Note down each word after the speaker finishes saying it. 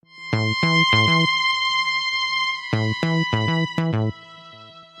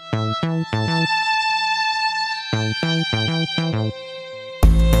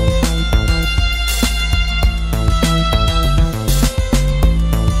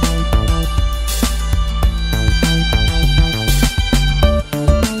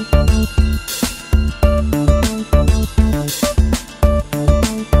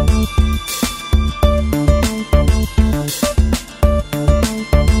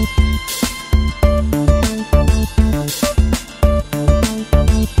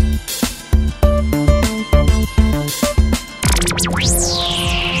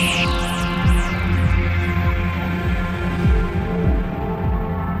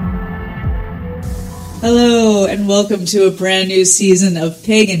Hello, and welcome to a brand new season of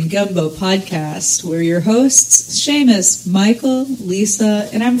Pagan Gumbo Podcast. We're your hosts, Seamus, Michael, Lisa,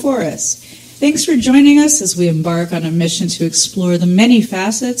 and I'm Forrest. Thanks for joining us as we embark on a mission to explore the many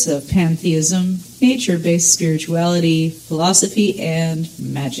facets of pantheism, nature-based spirituality, philosophy, and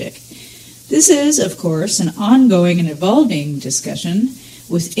magic. This is, of course, an ongoing and evolving discussion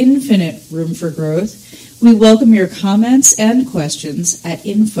with infinite room for growth. We welcome your comments and questions at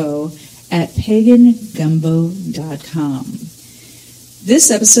info@pagangumbo.com.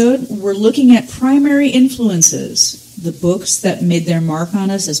 This episode, we're looking at primary influences, the books that made their mark on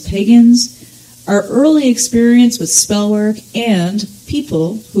us as pagans, our early experience with spellwork, and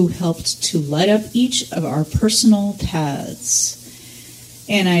people who helped to light up each of our personal paths.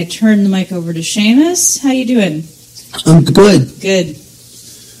 And I turn the mic over to Seamus. How you doing? I'm good. Good.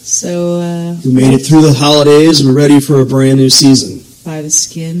 So we made it through the holidays. We're ready for a brand new season. By the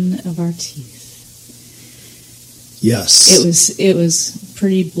skin of our teeth. Yes. It was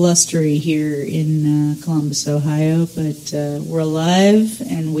pretty blustery here in Columbus, Ohio, but we're alive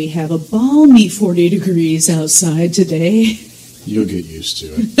and we have a balmy 40 degrees outside today. You'll get used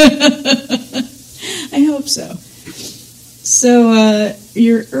to it. I hope so. So,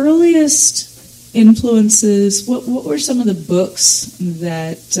 your earliest influences, what were some of the books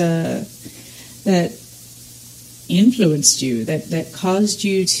that influenced you, that caused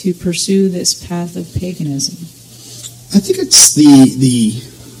you to pursue this path of paganism? I think it's the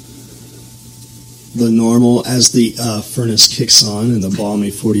normal, as the furnace kicks on in the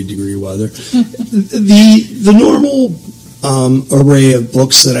balmy 40-degree weather. the normal array of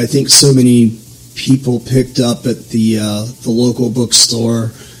books that I think so many people picked up at the local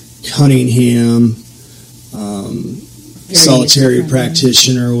bookstore. Cunningham, Solitary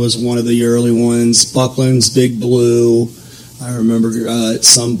Practitioner was one of the early ones. Buckland's Big Blue, I remember at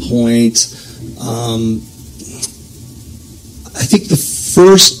some point. I think the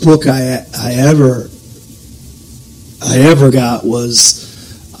first book I ever got was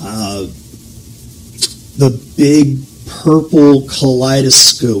the big purple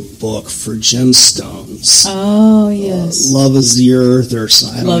kaleidoscope book for gemstones. Oh, yes. Love is the Earth, or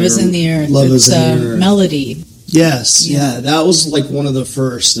Love is in the Earth. Love is in the Earth. Melody. Yes, yeah, that was like one of the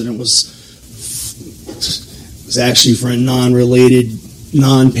first, and it was actually for a non-related,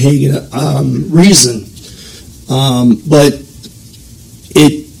 non-pagan reason, but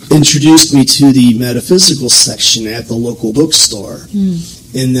it introduced me to the metaphysical section at the local bookstore,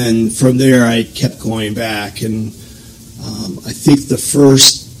 and then from there I kept going back, and I think the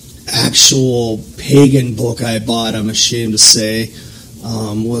first actual pagan book I bought, I'm ashamed to say,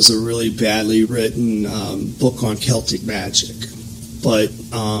 was a really badly written book on Celtic magic. But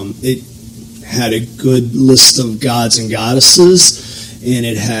it had a good list of gods and goddesses, and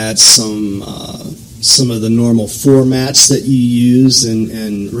it had some of the normal formats that you use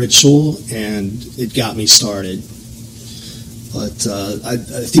in ritual, and it got me started. But I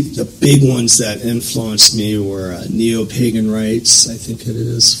think the big ones that influenced me were Neo-Pagan Rites, I think it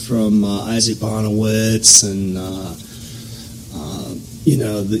is, from Isaac Bonowitz, and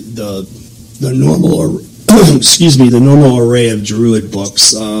the normal the normal array of Druid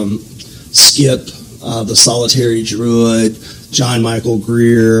books. Skip, the Solitary Druid, John Michael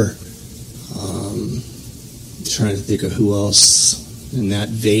Greer. Trying to think of who else in that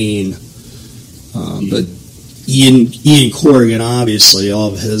vein, but. Ian Corrigan, obviously,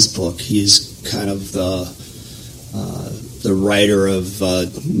 all of his book, he's kind of the writer of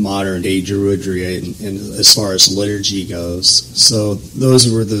modern-day Druidry, and as far as liturgy goes. So those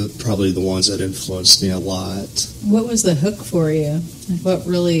were probably the ones that influenced me a lot. What was the hook for you?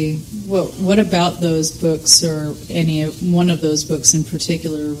 What about those books, or one of those books in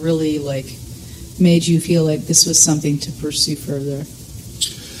particular, really made you feel like this was something to pursue further?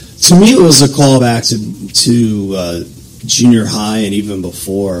 To me, it was a callback to junior high and even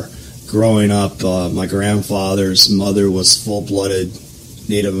before. Growing up, my grandfather's mother was full-blooded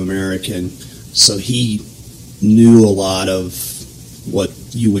Native American, so he knew a lot of what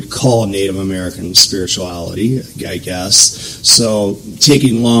you would call Native American spirituality, I guess. So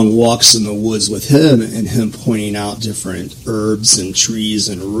taking long walks in the woods with him and him pointing out different herbs and trees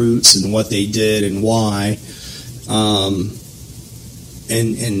and roots and what they did and why,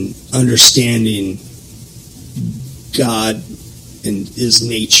 and understanding God and His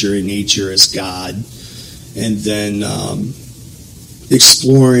nature, and nature is God, and then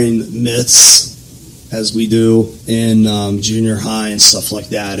exploring myths as we do in junior high and stuff like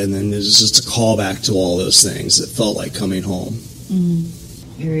that, and then there's just a callback to all those things. It felt like coming home.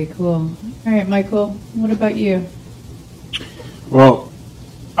 Very cool. All right, Michael, what about you? Well,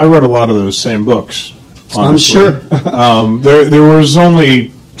 I read a lot of those same books. I'm sure. There was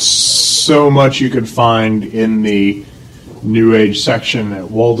only so much you could find in the New Age section at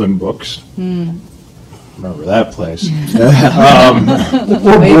Walden Books. Remember that place.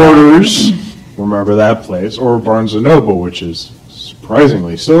 Or Borders. Remember that place. Or Barnes & Noble, which is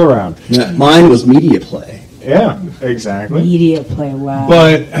surprisingly still around. Yeah, mine was Media Play. Yeah, exactly. Media Play, wow.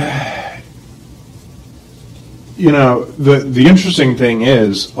 But, the interesting thing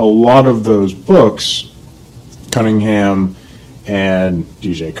is a lot of those books, Cunningham and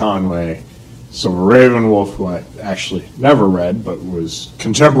DJ Conway, Silver Ravenwolf, who I actually never read, but was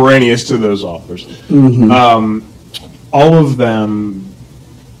contemporaneous to those authors. All of them,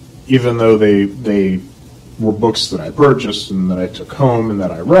 even though they were books that I purchased and that I took home and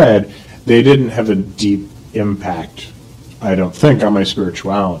that I read, they didn't have a deep impact, I don't think, on my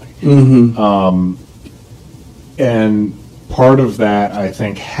spirituality. And part of that, I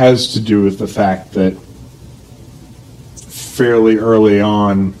think, has to do with the fact that fairly early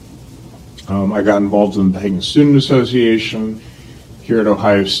on, I got involved in the Pagan Student Association here at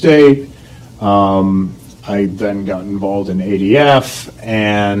Ohio State. I then got involved in ADF,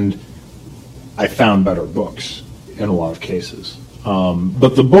 and I found better books in a lot of cases.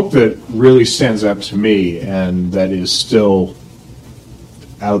 But the book that really stands out to me and that is still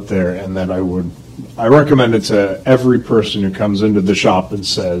out there and that I recommend it to every person who comes into the shop and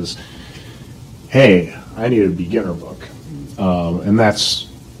says, hey, I need a beginner book. And that's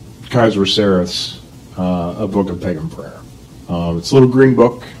Kaiser Sereth's A Book of Pagan Prayer. It's a little green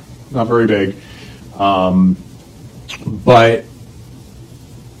book, not very big, but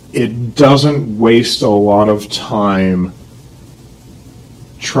it doesn't waste a lot of time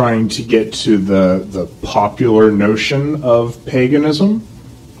trying to get to the popular notion of paganism,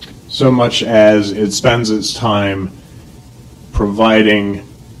 so much as it spends its time providing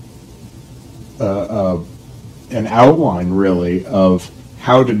an outline, really, of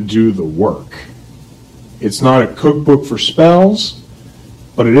how to do the work. It's not a cookbook for spells,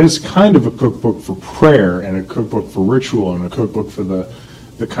 but it is kind of a cookbook for prayer and a cookbook for ritual and a cookbook for the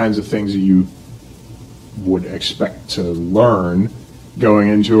kinds of things that you would expect to learn going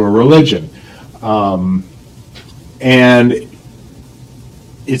into a religion. And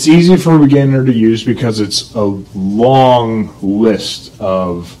it's easy for a beginner to use because it's a long list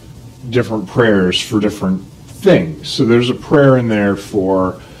of different prayers for different things. So there's a prayer in there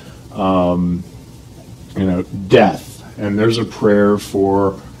for, death, and there's a prayer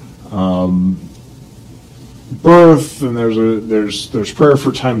for birth, and there's prayer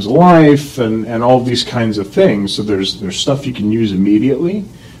for times of life, and all these kinds of things. So there's stuff you can use immediately,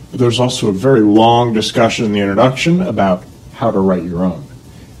 but there's also a very long discussion in the introduction about how to write your own,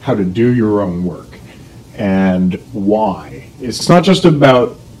 how to do your own work, and why. It's not just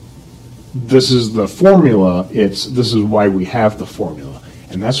about this is the formula, it's this is why we have the formula.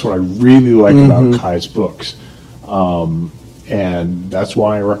 And that's what I really like about Kai's books. And that's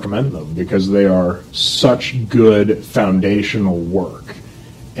why I recommend them, because they are such good foundational work.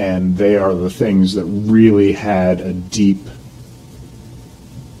 And they are the things that really had a deep,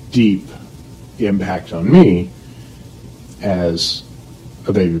 deep impact on me as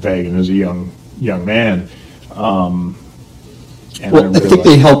a baby pagan, as a young man. I think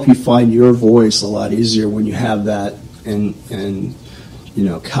they help you find your voice a lot easier when you have that, and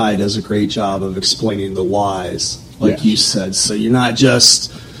Kai does a great job of explaining the whys, like you said. So you're not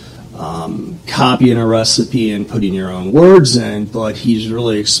just copying a recipe and putting your own words in, but he's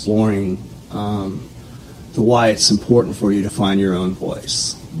really exploring the why it's important for you to find your own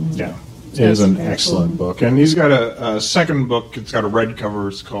voice. Yeah, it is an excellent book, and he's got a second book. It's got a red cover.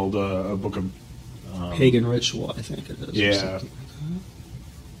 It's called A Book of Pagan Ritual, I think it is. Yeah.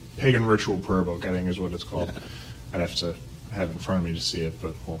 Pagan Ritual Prayer Book, I think is what it's called. Yeah. I'd have to have it in front of me to see it,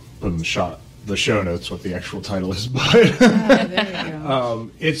 but we'll put in the show notes what the actual title is. But there you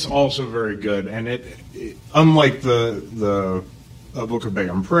go. It's also very good, and it unlike the A Book of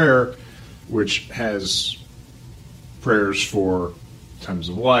Pagan Prayer, which has prayers for times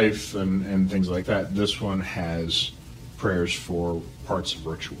of life and things like that, this one has prayers for parts of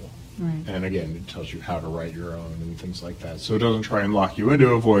ritual. Right. And again, it tells you how to write your own and things like that. So it doesn't try and lock you into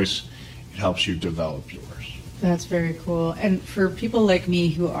a voice. It helps you develop yours. That's very cool. And for people like me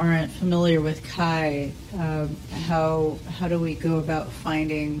who aren't familiar with Kai, how do we go about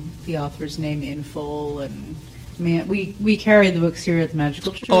finding the author's name in full? And I mean, we carry the books here at the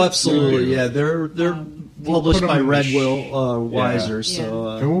Magical Church. Oh, absolutely. Yeah, they're published by Red Will Weiser.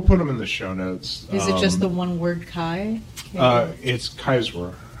 So and we'll put them in the show notes. Is it just the one word Kai? It's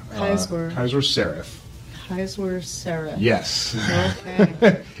Kaiser. Kaiser Kaiser Sereth. Kaiser Seraph. Yes.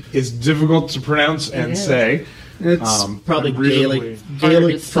 Okay. It's difficult to pronounce and say. It's probably I'm reasonably-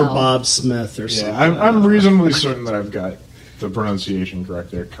 Gaelic for spell. Bob Smith or something. Yeah, I'm reasonably certain that I've got the pronunciation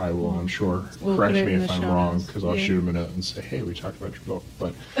correct there. Kai will, I'm sure, We'll correct put it me in if the I'm show wrong, notes. because I'll Yeah. shoot him a note and say, hey, we talked about your book.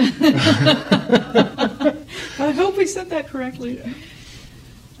 But I hope we said that correctly.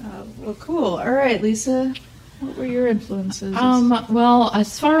 Well, cool. All right, Lisa, what were your influences? Well,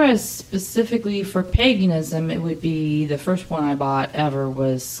 as far as specifically for paganism, it would be the first one I bought ever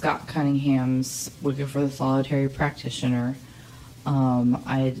was Scott Cunningham's Wicca for the Solitary Practitioner.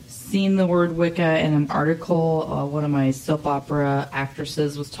 I had seen the word Wicca in an article. One of my soap opera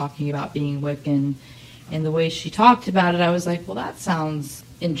actresses was talking about being Wiccan, and the way she talked about it, I was like, well, that sounds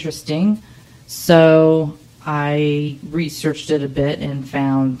interesting. So I researched it a bit and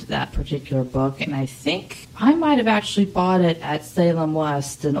found that particular book, and I think I might have actually bought it at Salem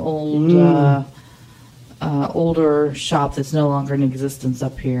West, an old, older shop that's no longer in existence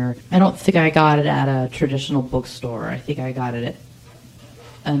up here. I don't think I got it at a traditional bookstore. I think I got it at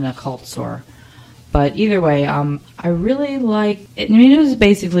an occult store. But either way, I really like it. I mean, it was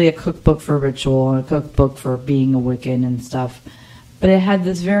basically a cookbook for ritual and a cookbook for being a Wiccan and stuff. But it had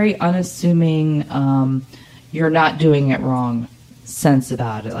this very unassuming, you're not doing it wrong sense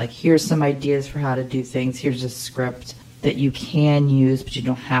about it. Like, here's some ideas for how to do things. Here's a script that you can use, but you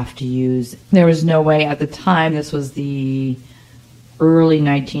don't have to use. There was no way at the time, this was the early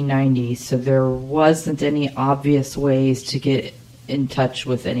 1990s, so there wasn't any obvious ways to get in touch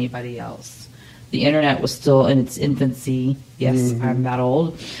with anybody else. The internet was still in its infancy. Yes, I'm that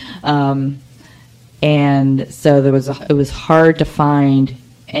old. And so it was hard to find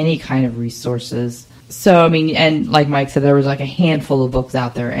any kind of resources. So, I mean, and like Mike said, there was like a handful of books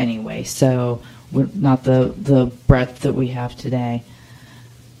out there anyway, so not the breadth that we have today.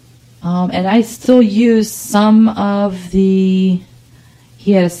 And I still use some of he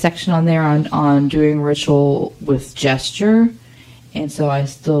had a section on there on doing ritual with gesture, and so I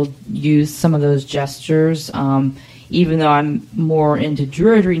still use some of those gestures. Even though I'm more into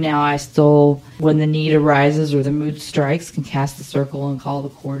druidry now, I still, when the need arises or the mood strikes, can cast the circle and call the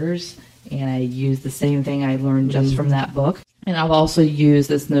quarters. And I use the same thing I learned just from that book. And I've also used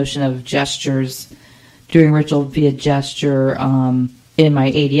this notion of gestures, doing ritual via gesture, in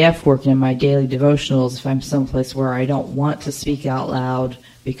my ADF work and in my daily devotionals. If I'm someplace where I don't want to speak out loud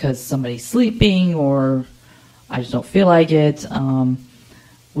because somebody's sleeping or I just don't feel like it,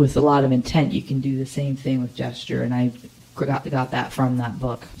 with a lot of intent, you can do the same thing with gesture. And I got that from that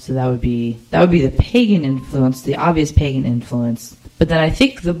book. So that would be the pagan influence, the obvious pagan influence. But then I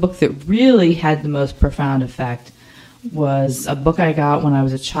think the book that really had the most profound effect was a book I got when I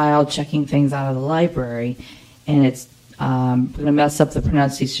was a child checking things out of the library. And it's, I'm going to mess up the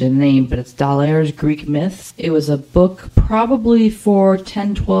pronunciation of the name, but it's Dallaire's Greek Myths. It was a book probably for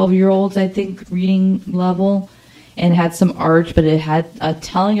 10, 12-year-olds, I think, reading level, and had some art, but it had a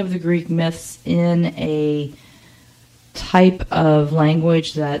telling of the Greek myths in a type of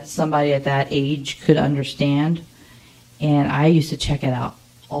language that somebody at that age could understand. And I used to check it out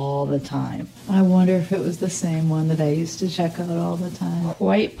all the time. I wonder if it was the same one that I used to check out all the time.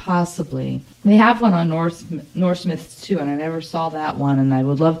 Quite possibly. They have one on Norse Myths too, and I never saw that one. And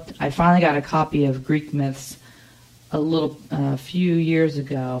I finally got a copy of Greek Myths a few years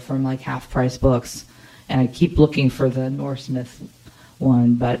ago from like Half Price Books, and I keep looking for the Norse Myth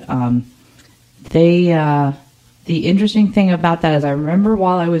one. But the interesting thing about that is I remember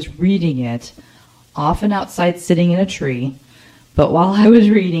while I was reading it, often outside sitting in a tree. But while I was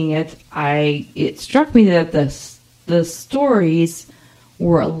reading it, it struck me that the stories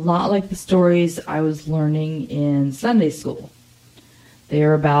were a lot like the stories I was learning in Sunday school.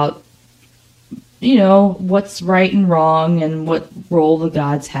 They're about, what's right and wrong and what role the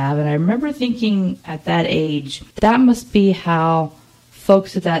gods have. And I remember thinking at that age, that must be how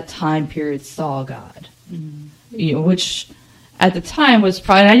folks at that time period saw God. Mm-hmm. Which at the time was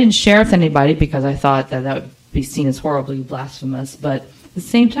probably, I didn't share with anybody because I thought that would be seen as horribly blasphemous, but at the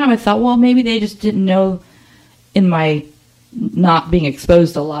same time I thought, well, maybe they just didn't know, in my not being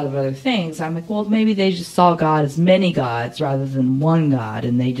exposed to a lot of other things, I'm like, well, maybe they just saw God as many gods rather than one God,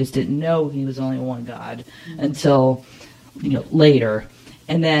 and they just didn't know he was only one God until later.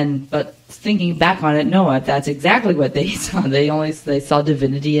 And then, but thinking back on it, no, that's exactly what they saw. They saw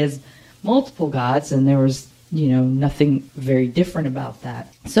divinity as multiple gods, and there was nothing very different about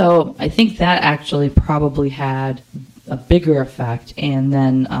that. So I think that actually probably had a bigger effect. And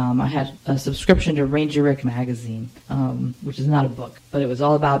then I had a subscription to Ranger Rick magazine, which is not a book, but it was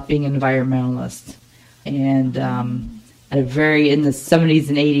all about being an environmentalist. And at a very in the 70s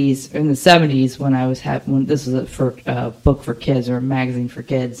and 80s. In the 70s, when I was when this was a book for kids or a magazine for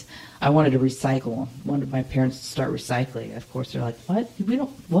kids, I wanted to recycle them. I wanted my parents to start recycling. Of course, they're like, "What? We don't.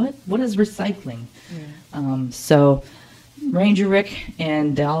 What is recycling?" Yeah. So, Ranger Rick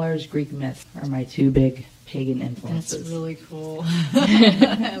and Dollar's Greek Myth are my two big pagan influences. That's really cool.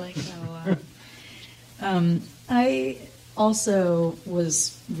 I like that a lot. I also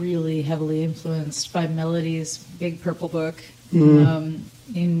was really heavily influenced by Melody's Big Purple Book.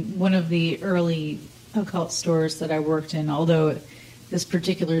 In one of the early occult stores that I worked in, although this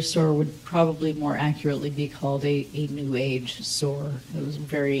particular store would probably more accurately be called a New Age store. It was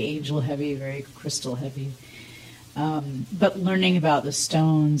very angel heavy, very crystal heavy. But learning about the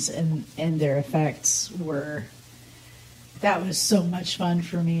stones and their effects that was so much fun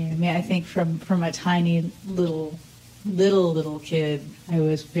for me. I mean, I think from a tiny little kid, I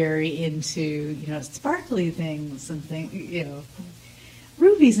was very into, sparkly things and things,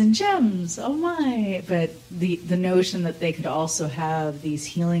 rubies and gems, oh my. But the notion that they could also have these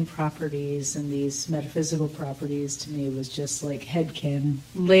healing properties and these metaphysical properties to me was just like headcanon.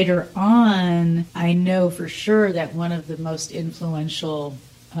 Later on, I know for sure that one of the most influential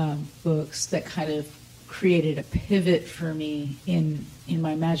books that kind of created a pivot for me in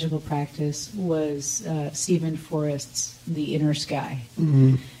my magical practice was Stephen Forrest's The Inner Sky.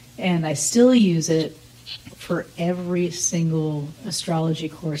 Mm-hmm. And I still use it for every single astrology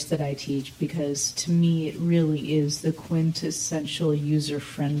course that I teach, because to me it really is the quintessential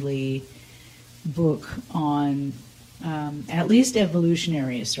user-friendly book on at least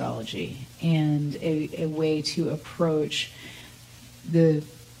evolutionary astrology and a way to approach the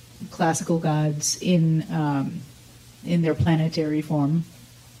classical gods in their planetary form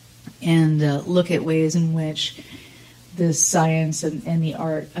and look at ways in which the science and the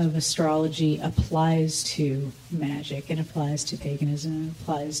art of astrology applies to magic and applies to paganism and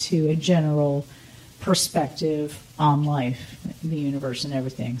applies to a general perspective on life, the universe, and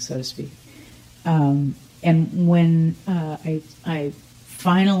everything, so to speak. And when I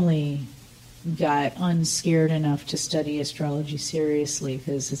finally got unscared enough to study astrology seriously,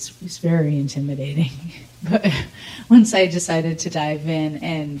 because it's very intimidating. But once I decided to dive in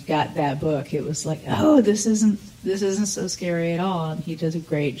and got that book, it was like, oh, this isn't so scary at all. And he does a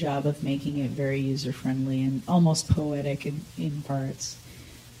great job of making it very user-friendly and almost poetic in parts.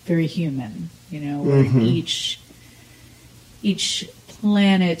 Very human, where each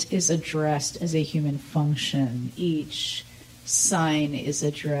planet is addressed as a human function. Each sign is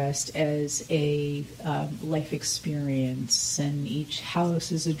addressed as a life experience, and each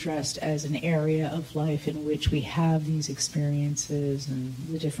house is addressed as an area of life in which we have these experiences and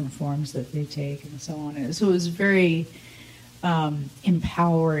the different forms that they take and so on. And so it was very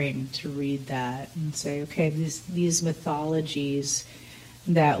empowering to read that and say, okay, these mythologies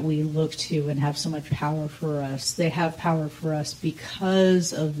that we look to and have so much power for us, they have power for us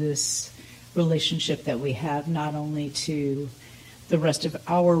because of this relationship that we have, not only to the rest of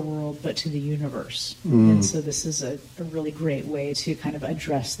our world, but to the universe. And so this is a really great way to kind of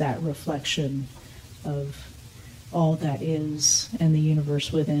address that reflection of all that is and the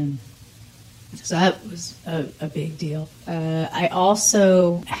universe within. So that was a big deal. I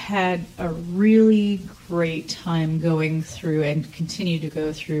also had a really great time going through and continue to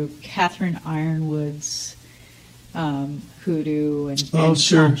go through Catherine Ironwood's Hoodoo and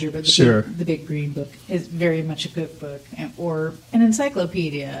Conjure, but the Big Green Book is very much a cookbook or an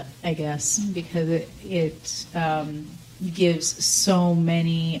encyclopedia, I guess, because it gives so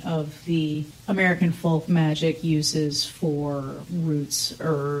many of the American folk magic uses for roots,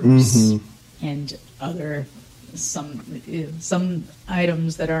 herbs, and other some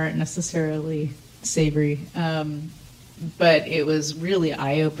items that aren't necessarily savory. But it was really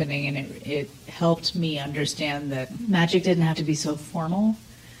eye-opening, and it helped me understand that magic didn't have to be so formal.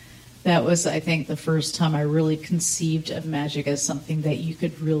 That was, I think, the first time I really conceived of magic as something that you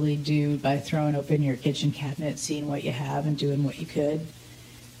could really do by throwing open your kitchen cabinet, seeing what you have, and doing what you could.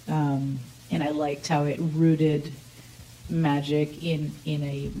 And I liked how it rooted magic in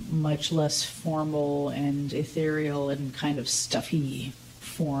a much less formal and ethereal and kind of stuffy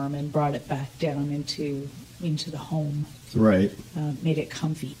form, and brought it back down into the home. Right. Made it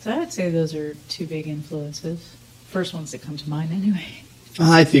comfy. So I would say those are two big influences. First ones that come to mind anyway.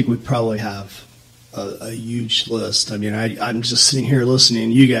 I think we probably have a huge list. I mean, I'm just sitting here listening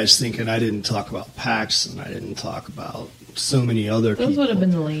to you guys thinking I didn't talk about Paxton. I didn't talk about so many other people. Those would have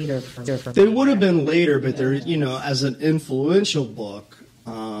been later. They would have been later, but they're, as an influential book.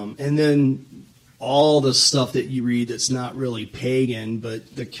 And then all the stuff that you read that's not really pagan,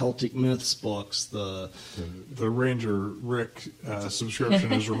 but the Celtic myths books, the Ranger Rick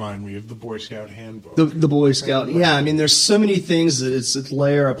subscription has reminded me of the Boy Scout handbook. the Boy Scout. Yeah, I mean, there's so many things that it's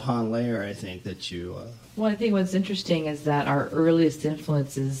layer upon layer, I think, that you... Well, I think what's interesting is that our earliest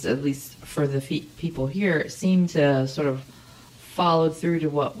influences, at least for the people here, seem to sort of follow through to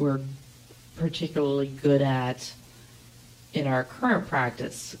what we're particularly good at in our current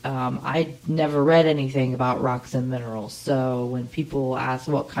practice. I never read anything about rocks and minerals, so when people ask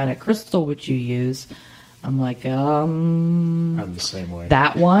what kind of crystal would you use, I'm like, I'm the same way.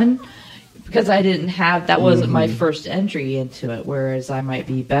 that one, because I didn't have, that wasn't my first entry into it, whereas I might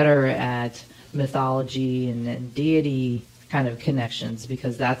be better at mythology and deity kind of connections,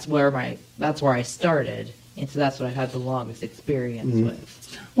 because that's where I started, and so that's what I had the longest experience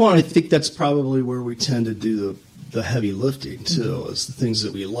with. Well, I think that's probably where we tend to do the heavy lifting, too, is the things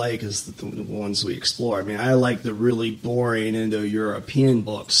that we like, is the ones we explore. I mean, I like the really boring Indo-European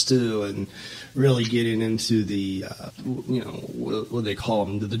books, too, and really getting into the, what do they call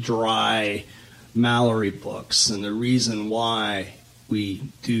them, the dry Mallory books, and the reason why we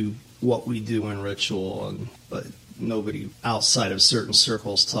do what we do in ritual, but nobody outside of certain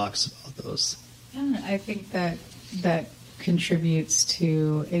circles talks about those. Yeah, I think that contributes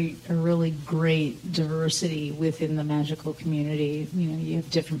to a really great diversity within the magical community. You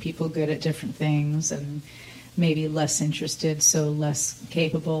have different people good at different things and maybe less interested, so less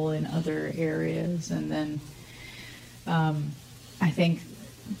capable in other areas. And then I think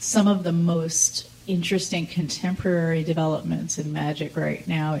some of the most interesting contemporary developments in magic right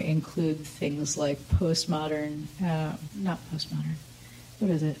now include things like postmodern, not postmodern,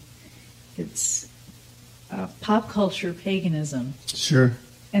 what is it? It's pop culture paganism. Sure.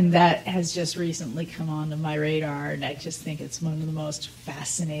 And that has just recently come onto my radar, and I just think it's one of the most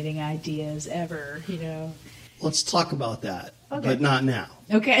fascinating ideas ever, Let's talk about that, Okay. but not now.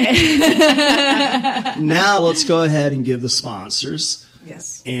 Okay. Now let's go ahead and give the sponsors.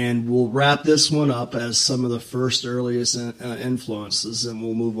 Yes. And we'll wrap this one up as some of the first earliest influences, and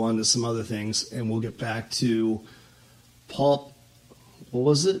we'll move on to some other things, and we'll get back to what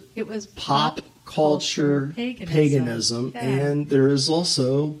was it? It was Pop culture paganism, Yeah. and there is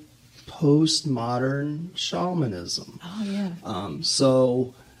also postmodern shamanism. Oh, yeah.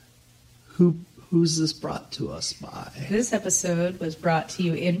 So who's this brought to us by? This episode was brought to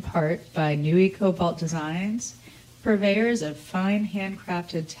you in part by Nui Cobalt Designs, purveyors of fine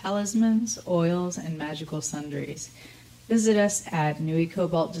handcrafted talismans, oils, and magical sundries. Visit us at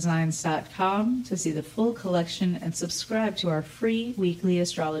nuicobaltdesigns.com to see the full collection and subscribe to our free weekly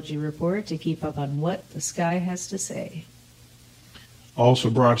astrology report to keep up on what the sky has to say. Also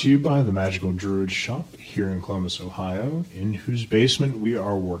brought to you by the Magical Druid Shop here in Columbus, Ohio, in whose basement we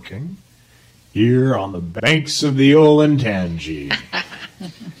are working, here on the banks of the Olentangy.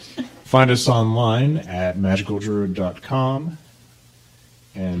 Find us online at magicaldruid.com,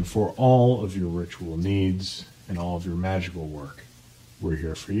 and for all of your ritual needs and all of your magical work, we're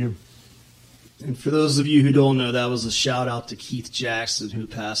here for you. And for those of you who don't know, that was a shout out to Keith Jackson, who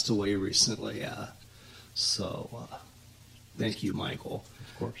passed away recently. So thank you, Michael.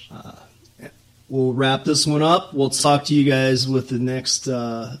 Of course. We'll wrap this one up. We'll talk to you guys with the next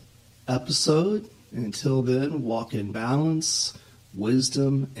episode. And until then, walk in balance,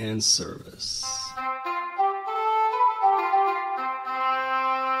 wisdom, and service.